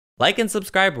Like and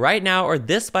subscribe right now or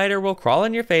this spider will crawl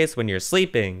on your face when you're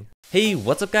sleeping. Hey,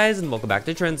 what's up guys and welcome back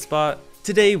to Trend Spot.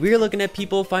 Today we're looking at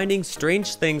people finding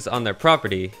strange things on their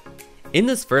property. In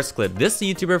this first clip, this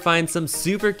YouTuber finds some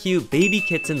super cute baby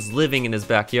kittens living in his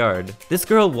backyard. This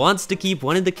girl wants to keep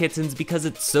one of the kittens because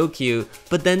it's so cute,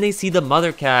 but then they see the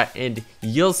mother cat and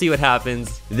you'll see what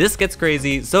happens. This gets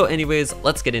crazy, so anyways,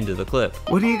 let's get into the clip.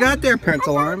 What do you got there,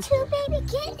 Pencil Arms? Two baby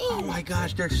kittens. Oh my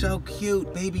gosh, they're so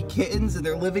cute. Baby kittens, and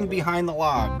they're living behind the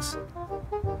logs.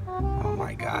 Oh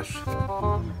my gosh.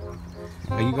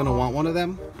 Are you gonna want one of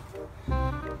them?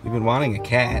 You've been wanting a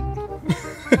cat.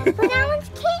 But that one's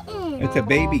kitten. It's a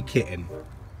baby kitten.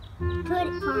 Could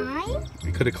it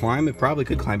climb? Could it climb? It probably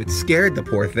could climb. It's scared, the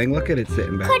poor thing. Look at it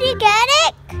sitting back Could there. you get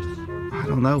it? I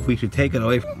don't know if we should take it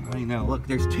away from I know. Look,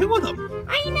 there's two of them.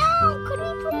 I know. Could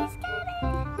we please get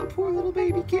it? The poor little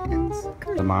baby kittens.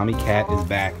 The mommy cat is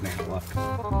back now. Look.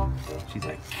 She's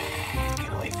like,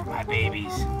 get away from my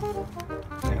babies.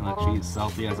 And look, she's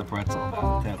salty as a pretzel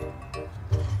about it too.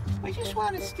 We just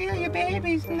want to steal your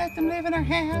babies and let them live in our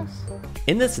house.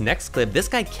 In this next clip, this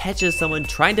guy catches someone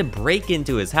trying to break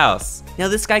into his house. Now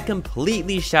this guy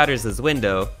completely shatters his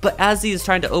window, but as he is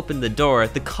trying to open the door,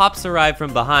 the cops arrive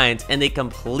from behind and they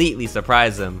completely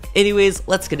surprise him. Anyways,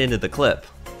 let's get into the clip.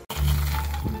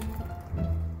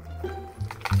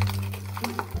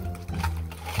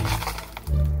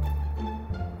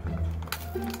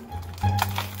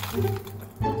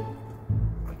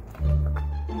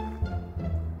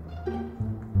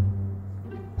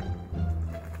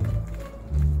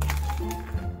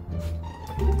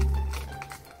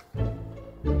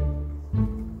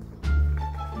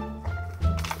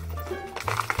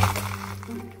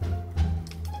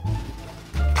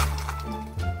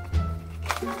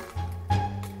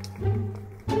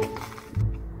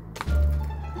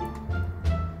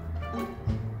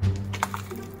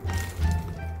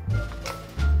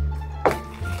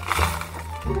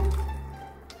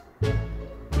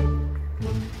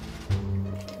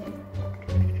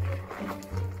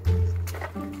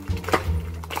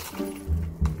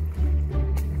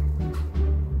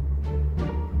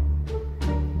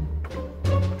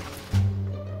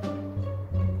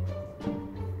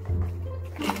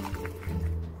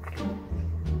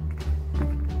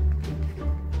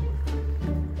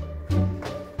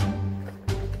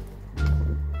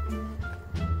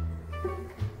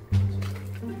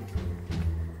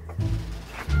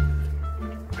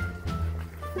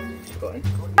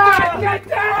 Get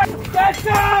down! Get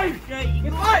down!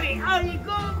 You bloody hell, you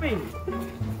got me!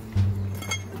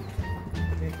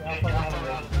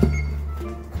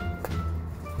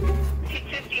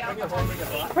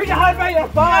 Put your hand by your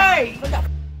back! Put the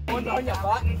one on your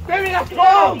back! Give me the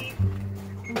phone!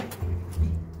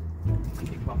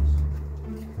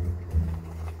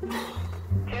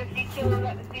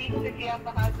 If you have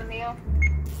behind the meal.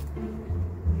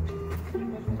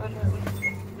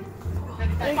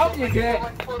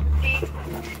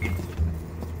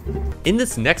 In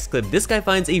this next clip, this guy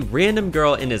finds a random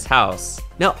girl in his house.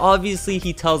 Now obviously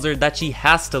he tells her that she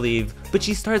has to leave, but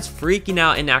she starts freaking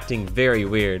out and acting very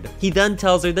weird. He then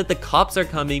tells her that the cops are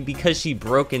coming because she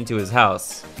broke into his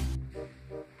house.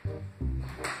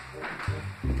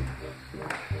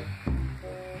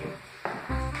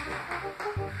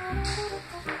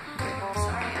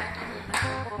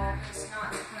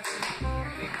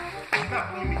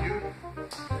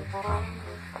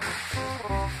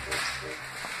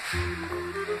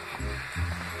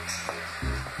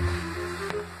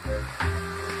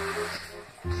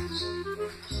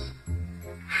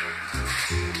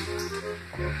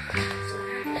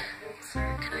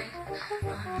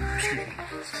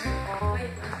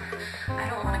 I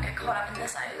don't want to get caught up in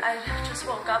this. I just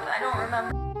woke up. I don't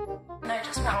remember. And I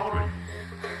just want to.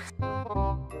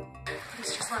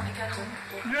 Please just let me get home.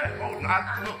 Yeah, oh,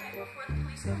 not, look. Okay, before the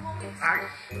police come home.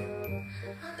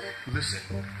 Listen.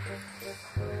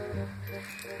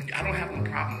 I don't have no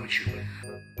problem with you.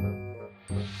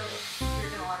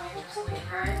 You're gonna let me just leave,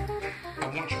 right? I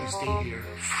want you to stay here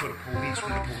for the police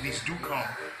when the police do come.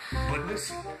 But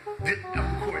listen,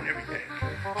 I'm recording everything.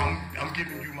 I'm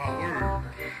giving you my word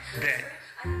that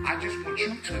I just want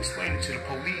you to explain it to the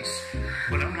police,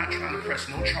 but I'm not trying to press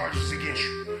no charges against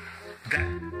you.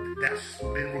 That's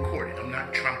been recorded. I'm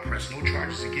not trying to press no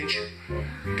charges against you.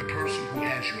 The person who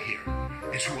has you here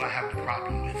is who I have the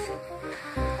problem with.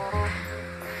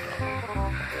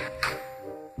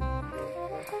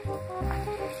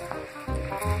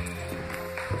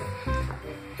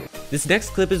 This next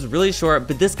clip is really short,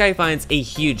 but this guy finds a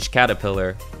huge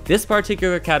caterpillar. This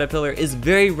particular caterpillar is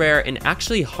very rare and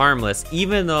actually harmless,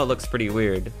 even though it looks pretty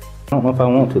weird. I don't know if I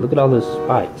want to. Look at all those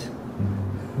spikes.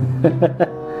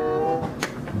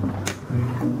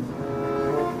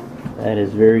 That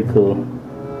is very cool.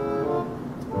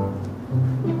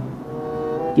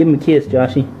 Give him a kiss,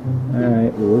 Joshy.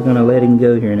 Alright, well, we're gonna let him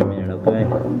go here in a minute, okay?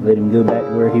 Let him go back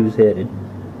to where he was headed.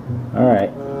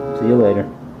 Alright, see you later.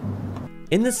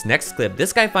 In this next clip,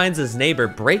 this guy finds his neighbor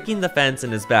breaking the fence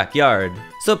in his backyard.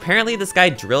 So apparently this guy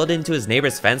drilled into his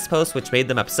neighbor's fence post, which made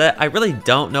them upset. I really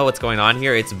don't know what's going on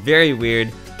here, it's very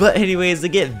weird. But anyways, they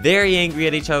get very angry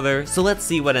at each other, so let's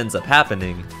see what ends up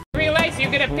happening. You realize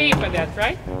you're gonna pay for that,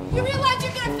 right? You realize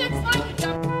you're gonna fix my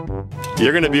job?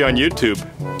 You're gonna be on YouTube.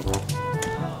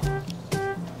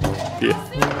 Yeah.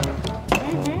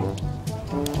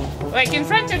 Like in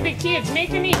front of the kids,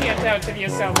 make an idiot out of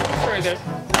yourself further.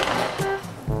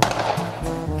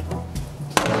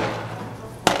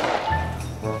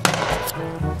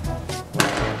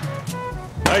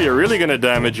 Now you're really gonna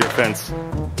damage your fence. Do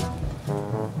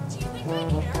you think I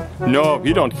care? No,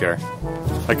 you don't care.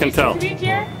 I can tell. Do you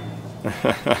care? I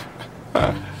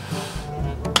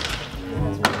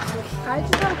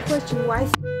just got a question. Why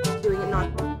is doing it not?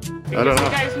 I don't know.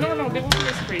 Guys, no, the woman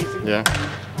is crazy. Yeah.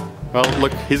 Well,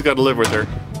 look, he's got to live with her.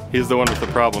 He's the one with the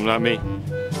problem, not me.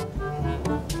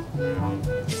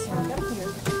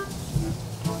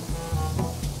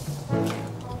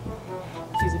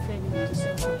 She's afraid of to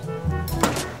say.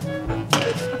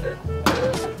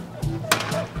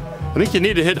 I think you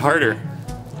need to hit harder.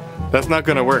 That's not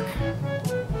gonna work.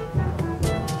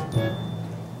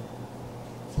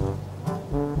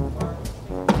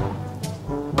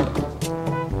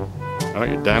 Oh,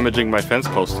 you're damaging my fence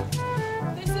post.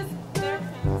 This is their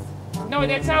fence. No,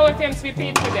 that's our fence, we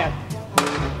paid for that.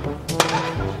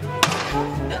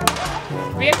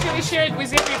 We actually share it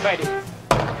with everybody.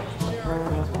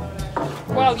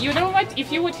 Well, you know what?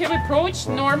 If you would have approached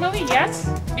normally, yes,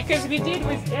 because we did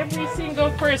with every single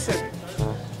person.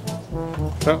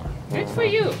 Oh. Good for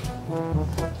you.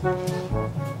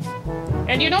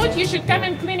 And you know what? You should come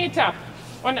and clean it up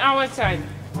on our side.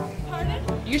 Pardon?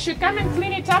 You should come and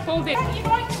clean it up all day. You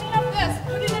know I clean up this.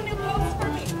 Put in a new post for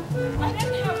me. I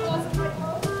didn't have holes in my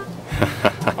post.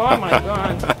 Oh my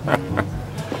God.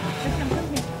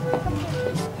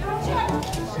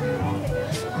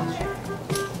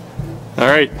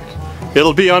 Alright.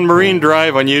 It'll be on Marine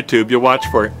Drive on YouTube. You'll watch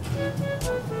for it.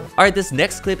 Alright, this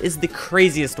next clip is the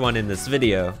craziest one in this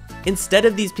video. Instead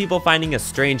of these people finding a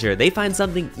stranger, they find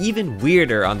something even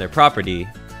weirder on their property.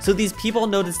 So these people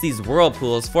notice these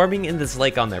whirlpools forming in this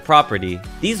lake on their property.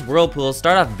 These whirlpools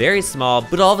start off very small,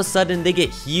 but all of a sudden they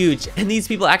get huge, and these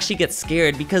people actually get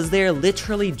scared because they are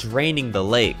literally draining the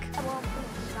lake.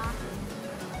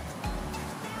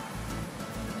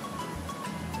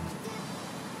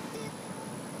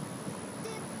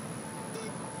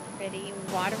 Pretty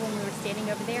water when we were standing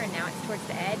over there, and now it's towards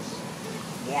the edge.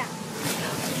 Yeah.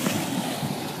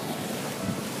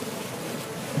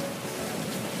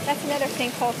 That's another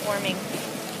sinkhole forming.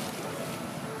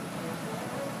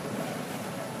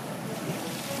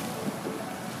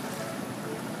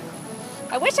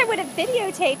 I wish I would have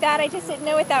videotaped that. I just didn't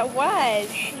know what that was.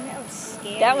 That was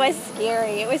scary. That was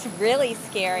scary. It was really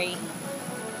scary.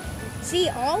 See,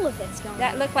 all of it's gone.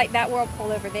 That looked like that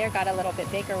whirlpool over there got a little bit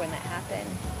bigger when that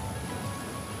happened.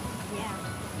 Yeah.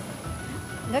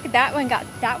 Look, that one got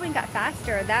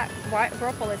faster. That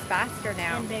whirlpool is faster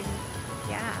now. And bigger.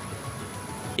 Yeah.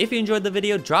 If you enjoyed the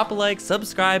video, drop a like,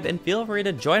 subscribe, and feel free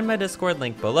to join my Discord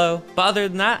link below. But other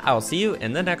than that, I'll see you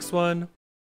in the next one.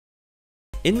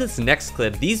 In this next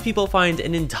clip, these people find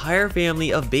an entire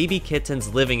family of baby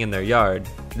kittens living in their yard.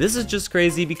 This is just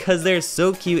crazy because they're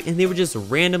so cute and they were just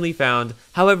randomly found.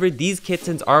 However, these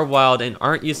kittens are wild and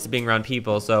aren't used to being around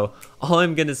people, so all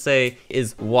I'm gonna say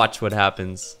is watch what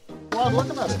happens. Well, look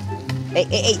about it.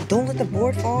 Hey, don't let the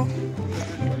board fall.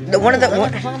 One of the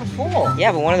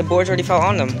yeah, but one of the boards already fell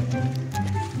on them.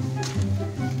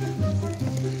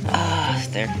 Ah,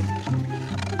 they're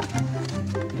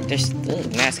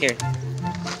mad scared.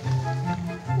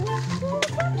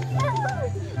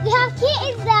 We have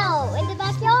kittens though in the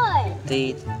backyard.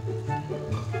 They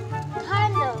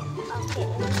Kind of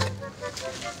kittens.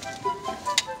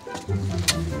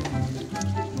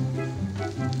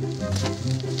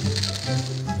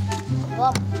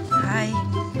 Well, hi.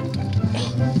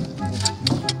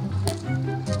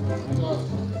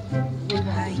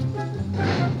 Hi.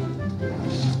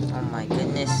 Oh my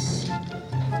goodness.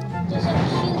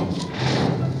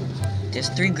 There's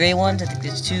 3 gray ones. I think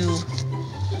there's two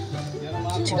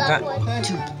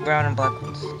brown and black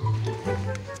ones.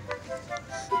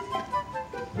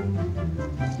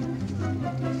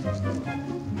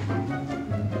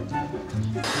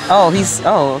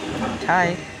 Oh,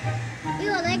 hi.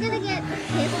 ew, are they gonna get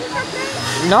pissed or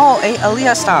something? No, hey,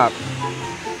 Aaliyah, stop.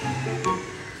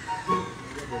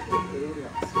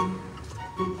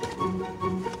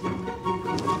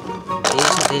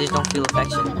 They just don't feel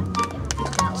affection.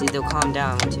 See, they'll calm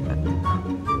down once you pet them.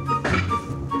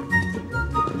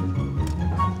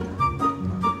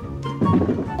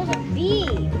 There's a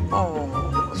bee.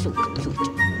 Oh, shoot.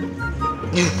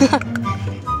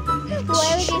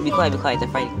 Why would you Be quiet, they're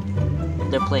fighting.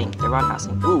 They're playing, they're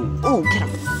roundhousing. Ooh, get him.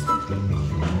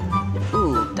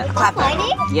 Ooh, that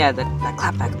clapback. Yeah, that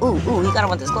clapback. Ooh, he got him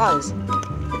with his claws.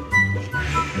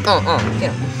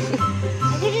 Get him.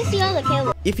 I could just see all the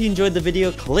kills. If you enjoyed the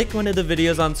video, click one of the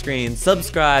videos on screen,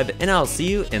 subscribe, and I'll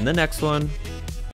see you in the next one.